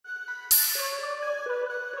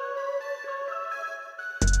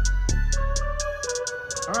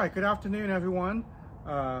All right, good afternoon, everyone.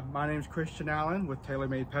 My name is Christian Allen with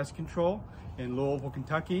TaylorMade Pest Control in Louisville,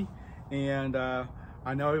 Kentucky. And I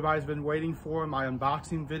know everybody's been waiting for my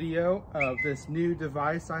unboxing video of this new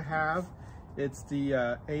device I have. It's the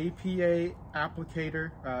APA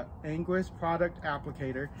applicator, Anguis product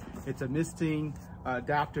applicator. It's a misting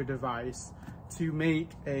adapter device to make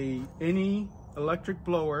any electric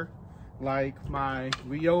blower like my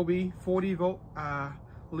Ryobi 40 volt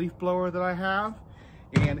leaf blower that I have,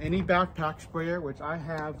 and any backpack sprayer, which I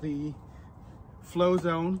have the Flow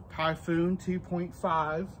Zone Typhoon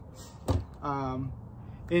 2.5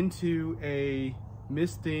 into a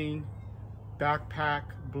misting backpack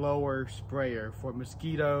blower sprayer for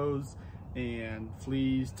mosquitoes and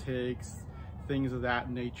fleas, ticks, things of that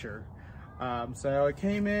nature. So it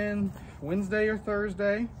came in Wednesday or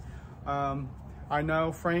Thursday. I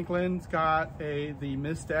know Franklin's got the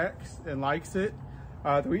Mist X and likes it.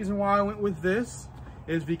 The reason why I went with this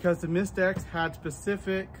is because the Mist X had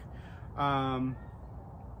specific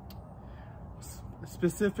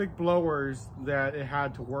blowers that it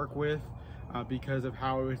had to work with because of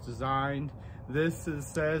how it was designed. This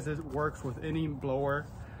says it works with any blower.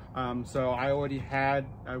 So I already had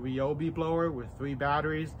a Ryobi blower with 3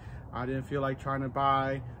 batteries. I didn't feel like trying to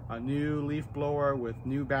buy a new leaf blower with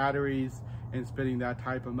new batteries and spending that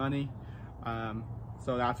type of money.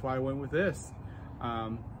 So that's why I went with this.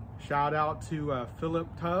 Shout out to Philip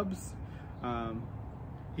Tubbs.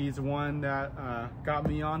 He's the one that got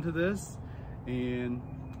me onto this. And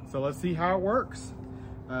so let's see how it works.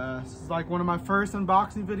 This is like one of my first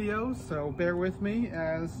unboxing videos, so bear with me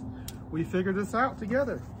as we figure this out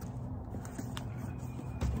together.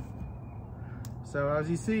 So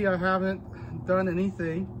as you see, I haven't done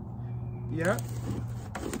anything yet.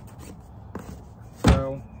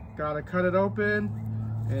 So gotta cut it open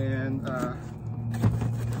and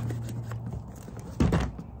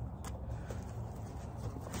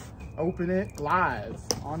open it live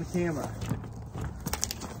on the camera.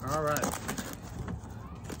 All right.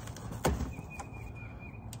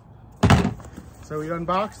 So we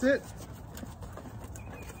unboxed it.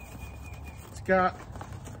 It's got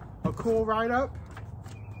a cool write-up.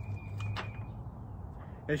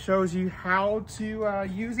 It shows you how to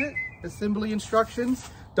use it, assembly instructions.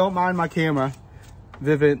 Don't mind my camera.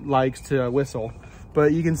 Vivint likes to whistle.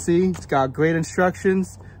 But you can see it's got great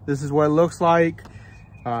instructions. This is what it looks like.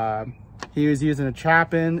 He was using a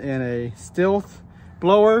Chapin and a Stealth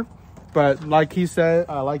blower, but like he said,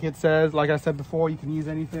 like I said before, you can use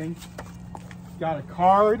anything. Got a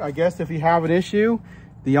card, I guess if you have an issue.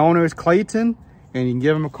 The owner is Clayton, and you can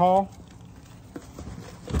give him a call.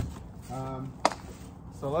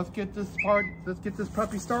 So let's get this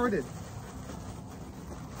puppy started.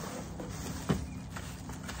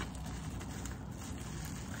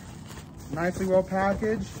 Nicely well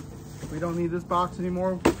packaged. We don't need this box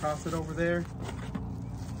anymore. Toss it over there.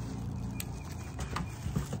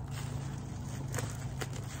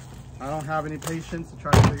 I don't have any patience to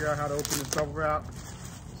try to figure out how to open this bubble wrap.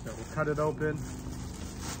 So we'll cut it open.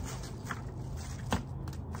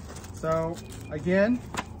 So again,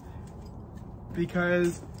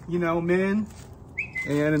 because, you know, men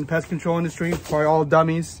and in the pest control industry, probably all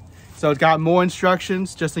dummies. So it's got more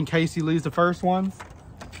instructions just in case you lose the first ones.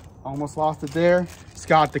 Almost lost it there. It's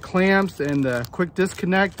got the clamps and the quick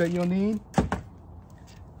disconnect that you'll need,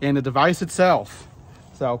 and the device itself.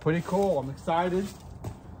 So pretty cool. I'm excited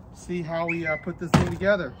to see how we put this thing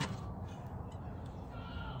together.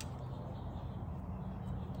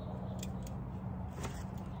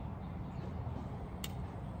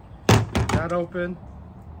 Get that open.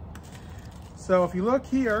 So if you look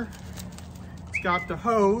here, it's got the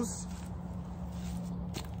hose,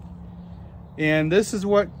 and this is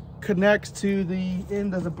what connects to the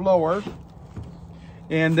end of the blower,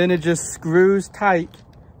 and then it just screws tight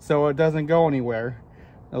so it doesn't go anywhere.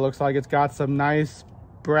 It looks like it's got some nice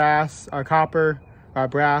brass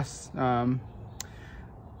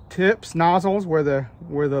tips, nozzles where the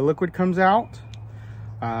liquid comes out.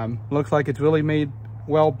 Looks like it's really made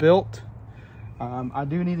well built. I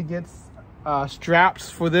do need to get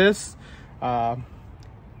straps for this. My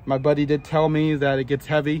buddy did tell me that it gets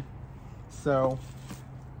heavy, so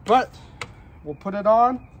but we'll put it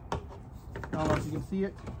on. I don't know if you can see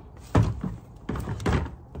it.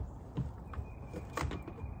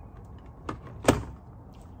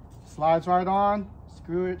 Slides right on.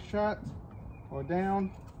 Screw it shut or down.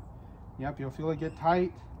 Yep, you'll feel it get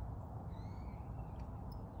tight.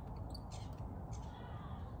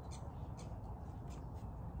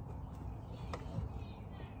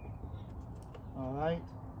 All right.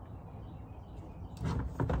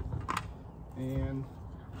 And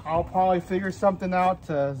I'll probably figure something out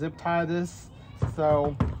to zip tie this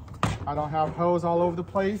so I don't have hose all over the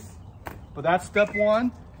place. But that's step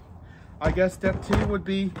one. I guess step two would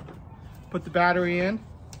be put the battery in.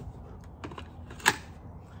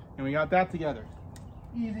 And we got that together.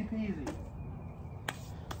 Easy peasy.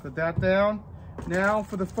 Put that down. Now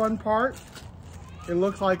for the fun part. It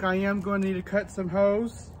looks like I am going to need to cut some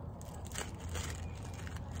hose.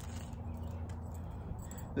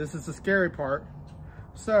 This is the scary part.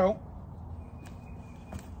 So,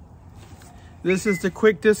 this is the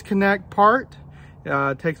quick disconnect part.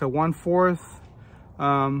 It takes a 1/4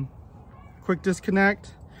 quick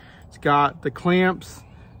disconnect. It's got the clamps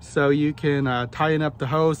so you can tighten up the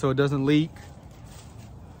hose so it doesn't leak.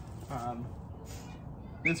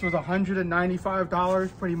 This was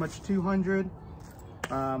 $195, pretty much $200.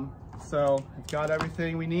 So it's got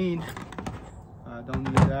everything we need. Don't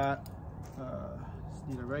need that. Just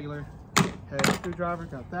need a regular head screwdriver.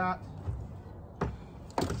 Got that.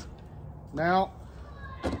 Now,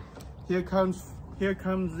 here comes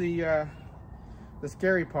the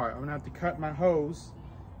scary part. I'm gonna have to cut my hose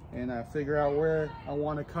and figure out where I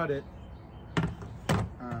want to cut it.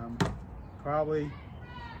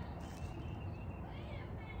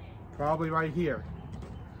 Probably right here.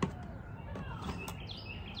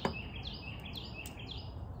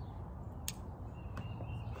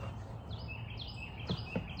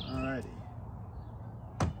 Alrighty.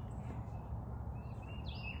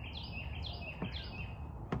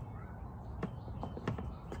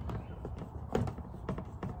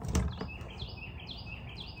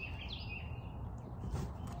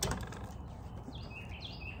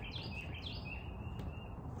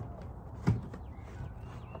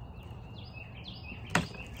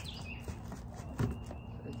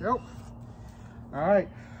 There you go. All right,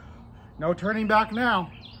 no turning back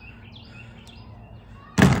now.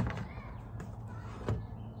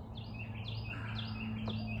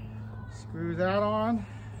 Screw that on.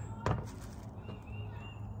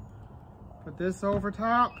 Put this over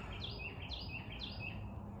top.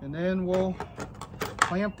 And then we'll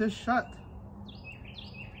clamp this shut.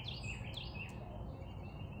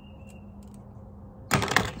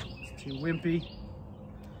 It's too wimpy.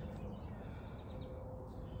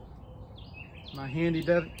 My handy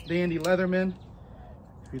dandy Leatherman.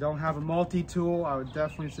 If you don't have a multi-tool, I would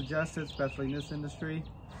definitely suggest it, especially in this industry.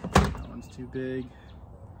 That one's too big.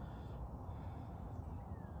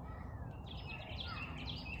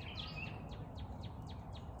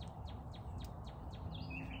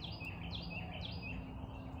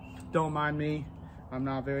 Don't mind me, I'm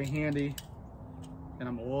not very handy and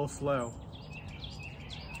I'm a little slow.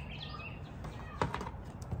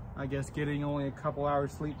 I guess getting only a couple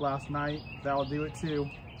hours sleep last night, that'll do it too.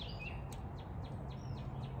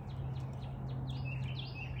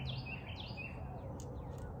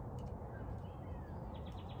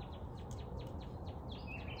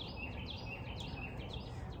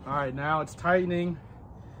 All right, now it's tightening.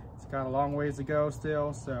 It's got a long ways to go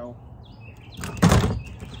still, so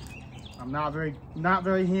I'm not very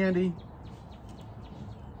handy.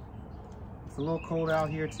 It's a little cold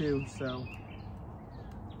out here too, so.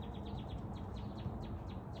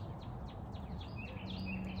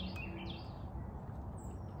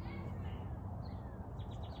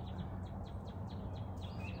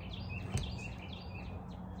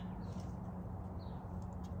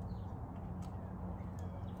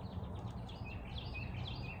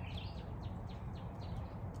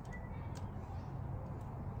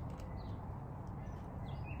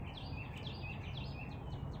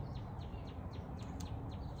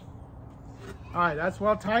 All right, that's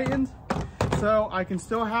well tightened. So I can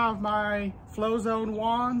still have my flow zone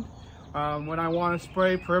wand when I want to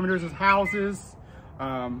spray perimeters of houses.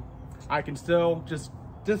 I can still just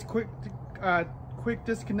quick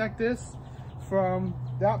disconnect this from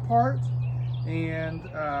that part, and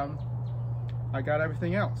I got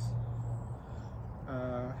everything else.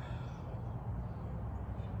 Am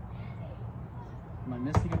I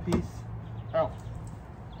missing a piece? Oh,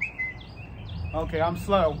 okay, I'm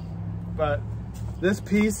slow, but this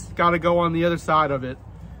piece got to go on the other side of it,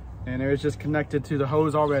 and it was just connected to the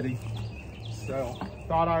hose already. So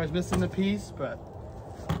thought I was missing the piece, but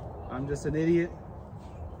I'm just an idiot.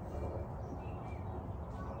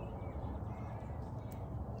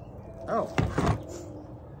 Oh,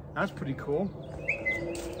 that's pretty cool.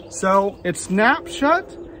 So it snaps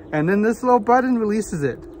shut, and then this little button releases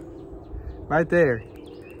it right there.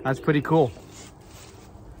 That's pretty cool.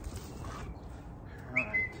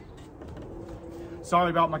 Sorry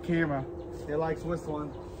about my camera. It likes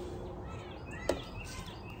whistling.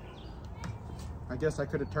 I guess I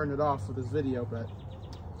could have turned it off for this video, but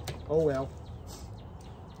oh well.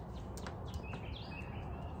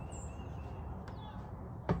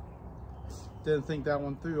 Didn't think that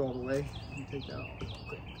one through all the way. Let me take that off real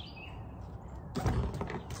quick.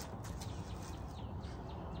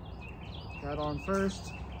 That on first.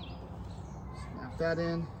 Snap that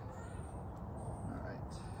in. All right.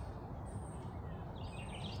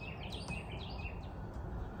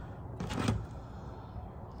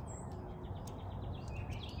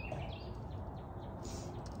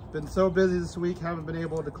 Been so busy this week, haven't been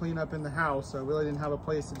able to clean up in the house, so I really didn't have a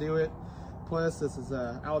place to do it. Plus, this is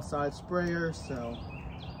an outside sprayer, so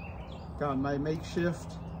got my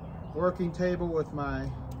makeshift working table with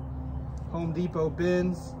my Home Depot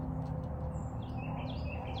bins.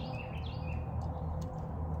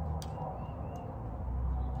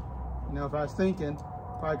 You know, if I was thinking,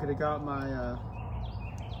 probably could have got my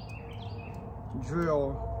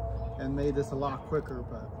drill and made this a lot quicker,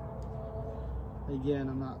 but again,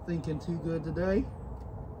 I'm not thinking too good today.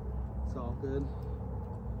 It's all good.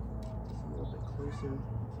 Just a little bit closer. Oh,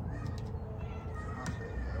 there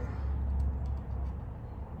we go.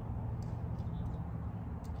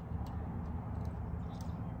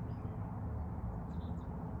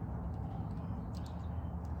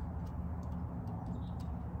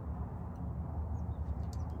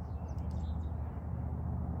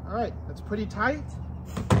 All right, that's pretty tight.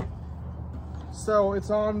 So it's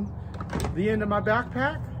on the end of my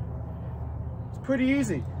backpack. It's pretty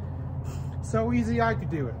easy. So easy I could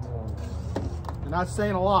do it. And that's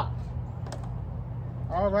saying a lot.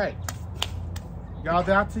 All right, got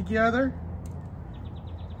that together.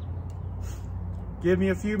 Give me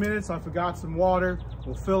a few minutes, I forgot some water.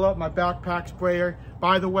 We'll fill up my backpack sprayer.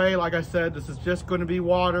 By the way, like I said, this is just gonna be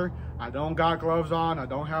water. I don't got gloves on, I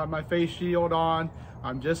don't have my face shield on.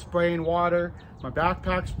 I'm just spraying water. My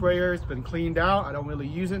backpack sprayer has been cleaned out. I don't really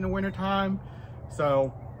use it in the wintertime.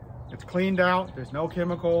 So it's cleaned out, there's no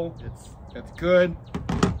chemical, it's good.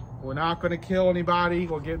 We're not gonna kill anybody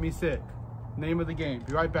or get me sick. Name of the game,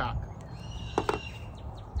 be right back.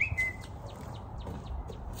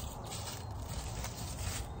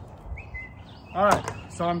 All right,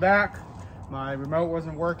 so I'm back. My remote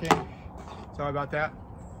wasn't working. Sorry about that.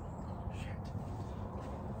 Shit.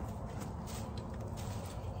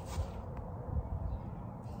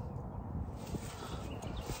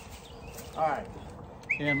 All right,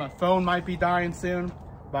 and my phone might be dying soon,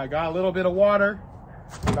 but I got a little bit of water,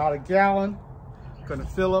 about a gallon. Gonna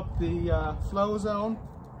fill up the flow zone.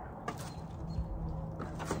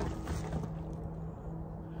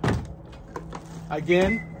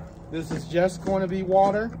 Again, this is just going to be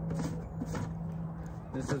water.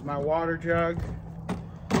 This is my water jug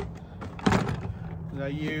that I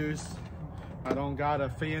use. I don't got a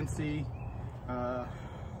fancy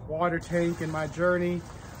water tank in my journey,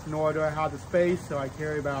 nor do I have the space, so I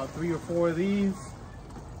carry about 3 or 4 of these.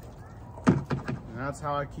 And that's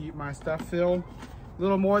how I keep my stuff filled. A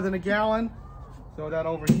little more than a gallon. Throw that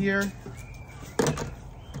over here.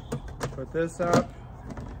 Put this up.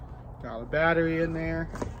 Got a battery in there.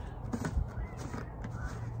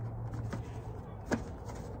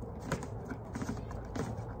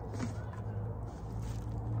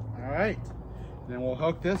 All right, then we'll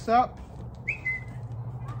hook this up.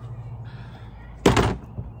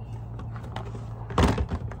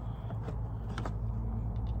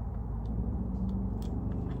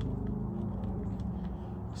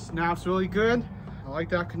 Snaps really good. I like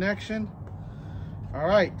that connection. All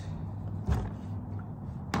right.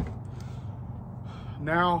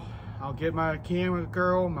 Now I'll get my camera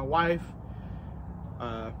girl, my wife.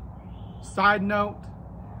 Side note,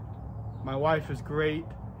 my wife is great.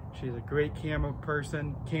 She's a great camera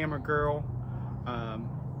person, camera girl.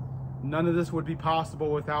 None of this would be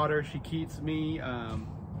possible without her. She keeps me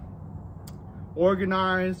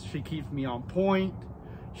organized. She keeps me on point.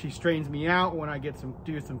 She straightens me out when I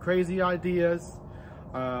do some crazy ideas.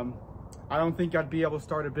 I don't think I'd be able to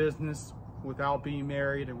start a business without being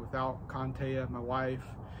married and without Contea, my wife.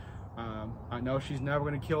 I know she's never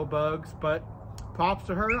gonna kill bugs, but props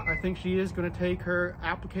to her. I think she is gonna take her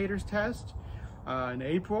applicator's test in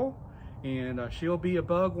April, and she'll be a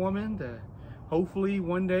bug woman that hopefully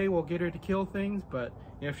one day we'll get her to kill things, but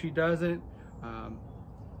if she doesn't,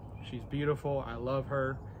 she's beautiful. I love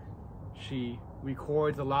her. She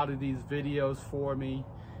records a lot of these videos for me,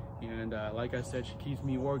 and like I said, she keeps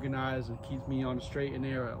me organized and keeps me on the straight and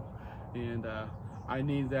narrow, and I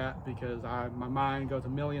need that because my mind goes a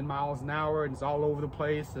million miles an hour and it's all over the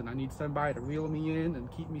place, and I need somebody to reel me in and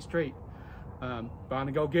keep me straight. But I'm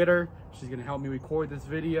gonna go get her. She's gonna help me record this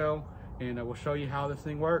video, and we'll show you how this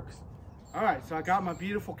thing works. All right, so I got my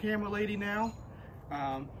beautiful camera lady now,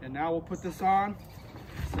 and now we'll put this on.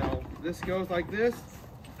 So this goes like this.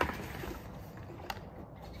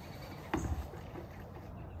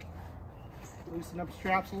 loosen up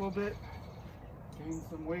straps a little bit, gain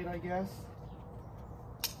some weight, I guess.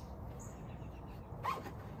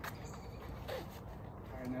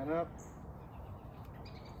 Tighten that up.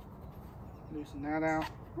 Loosen that out.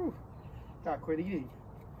 Whew. Got quit eating.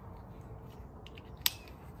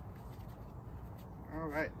 All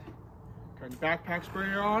right. Turn the backpack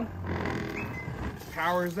sprayer on.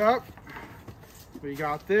 Power's up. We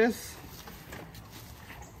got this.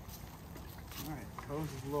 All right, hose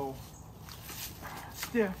is a little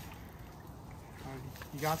stiff.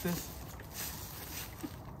 You got this?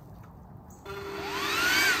 We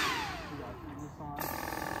gotta turn this on.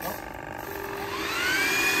 Oh.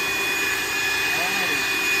 Alrighty.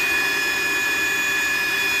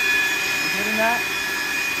 You getting that?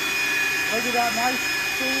 Look at that nice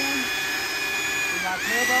fan. We got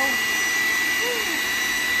turbo. Woo.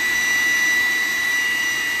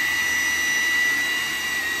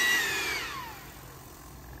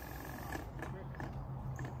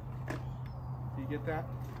 Get that?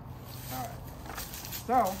 All right.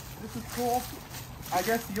 So this is cool. I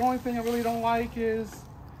guess the only thing I really don't like is,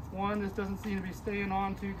 one, this doesn't seem to be staying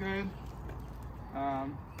on too good.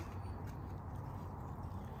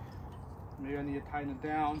 Maybe I need to tighten it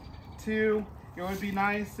down. Two, it would be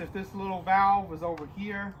nice if this little valve was over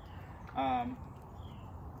here,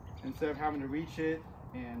 instead of having to reach it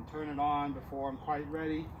and turn it on before I'm quite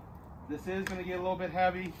ready. This is going to get a little bit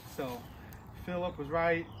heavy, so Philip was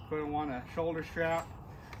right, going to want a shoulder strap,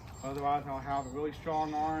 otherwise I'll have a really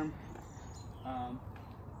strong arm.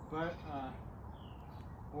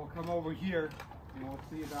 We'll come over here and we'll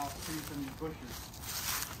see about putting some of these bushes.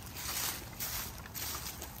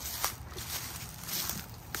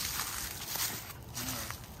 All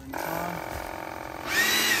right, turn this on.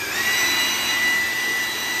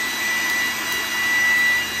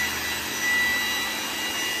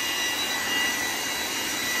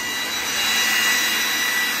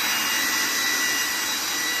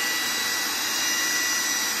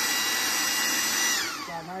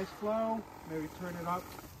 Nice flow, maybe turn it up.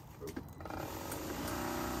 More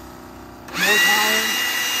power.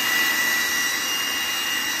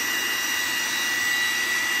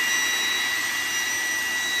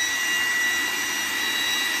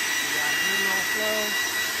 We got a good little flow.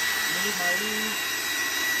 Move my lead.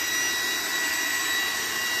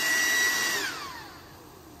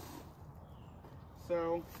 So,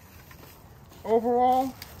 overall,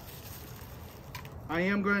 I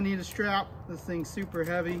am going to need a strap. This thing's super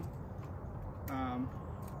heavy.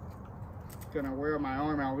 It's gonna wear my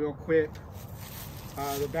arm out real quick.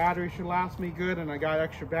 The battery should last me good, and I got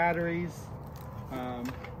extra batteries.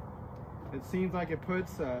 It seems like it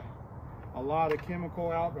puts a lot of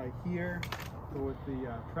chemical out right here. So with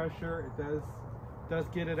the pressure, it does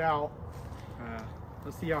get it out.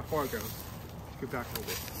 Let's see how far it goes. Let's get back a little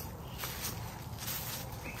bit.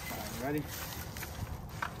 All right, ready?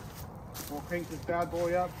 We'll crank this bad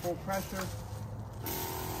boy up full pressure.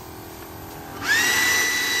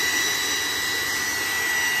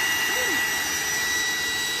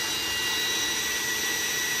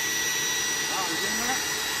 Wow, you getting that?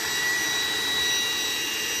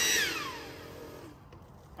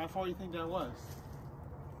 How far do you think that was?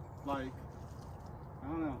 Like, I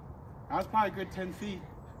don't know. That was probably a good 10 feet.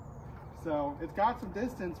 So it's got some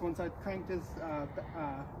distance once I crank this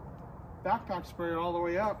backpack sprayer all the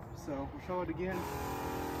way up, so we'll show it again.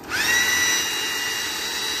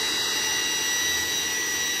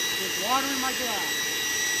 There's water in my glass.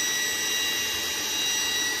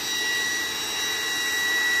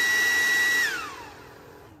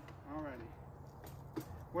 Alrighty.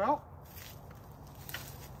 Well,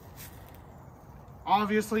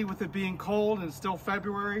 obviously with it being cold and it's still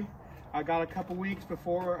February, I got a couple weeks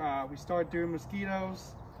before we start doing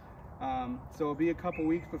mosquitoes. So it'll be a couple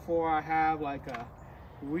weeks before I have like a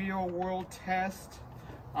real world test.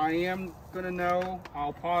 I am gonna know,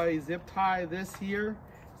 I'll probably zip tie this here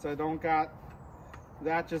so I don't got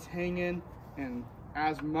that just hanging and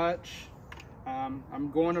as much. I'm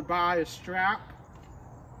going to buy a strap.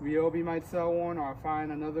 Ryobi might sell one, or I'll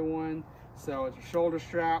find another one. So it's a shoulder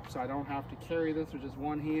strap so I don't have to carry this with just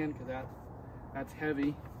one hand, because that's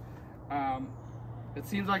heavy. It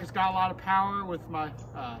seems like it's got a lot of power with my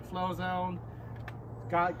flow zone. It's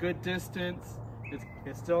got good distance.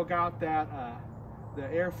 It's still got that the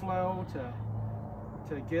airflow to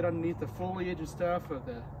get underneath the foliage and stuff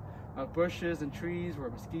of bushes and trees where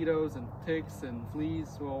mosquitoes and ticks and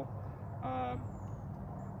fleas will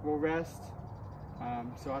rest.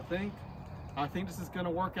 So I think this is going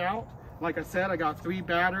to work out. Like I said, I got 3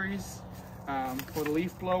 batteries for the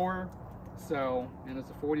leaf blower. So, and it's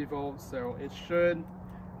a 40 volts, so it should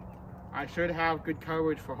I should have good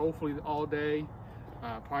coverage for hopefully all day.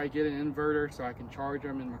 Probably get an inverter so I can charge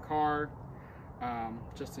them in my car,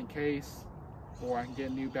 just in case, or I can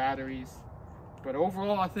get new batteries. But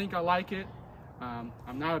overall, I think I like it. I'm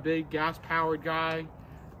not a big gas-powered guy.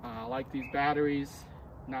 I like these batteries.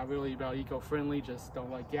 Not really about eco-friendly, just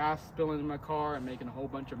don't like gas spilling in my car and making a whole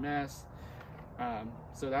bunch of mess.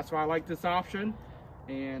 So that's why I like this option.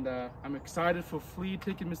 And I'm excited for flea,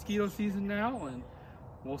 tick, and mosquito season now, and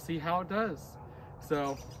we'll see how it does.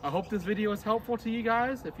 So I hope this video is helpful to you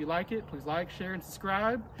guys. If you like it, please like, share, and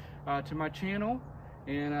subscribe to my channel.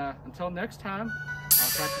 And until next time, I'll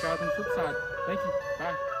catch you guys on the flip side. Thank you.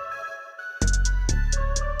 Bye.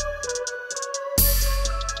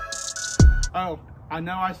 Oh, I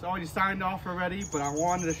know I already signed off already, but I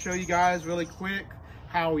wanted to show you guys really quick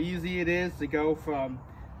how easy it is to go from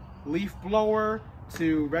leaf blower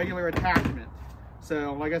to regular attachment.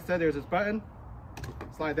 So like I said, there's this button.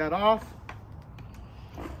 Slide that off.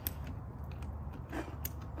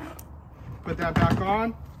 Put that back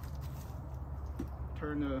on.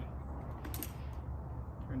 Turn the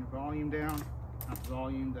volume down. Not the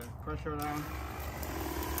volume, the pressure down.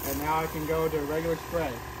 And now I can go to regular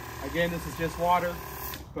spray. Again, this is just water,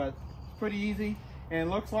 but it's pretty easy. And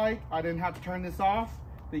it looks like I didn't have to turn this off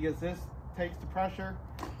because this takes the pressure,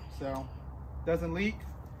 so it doesn't leak.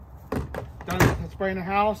 Done spraying the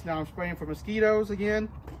house. Now I'm spraying for mosquitoes again.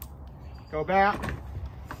 Go back,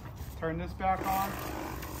 turn this back on,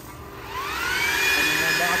 and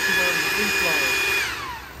then back to the leaf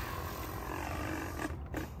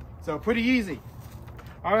blower. So pretty easy.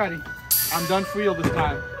 Alrighty, I'm done for real this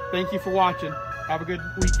time. Thank you for watching. Have a good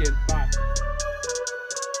weekend. Bye.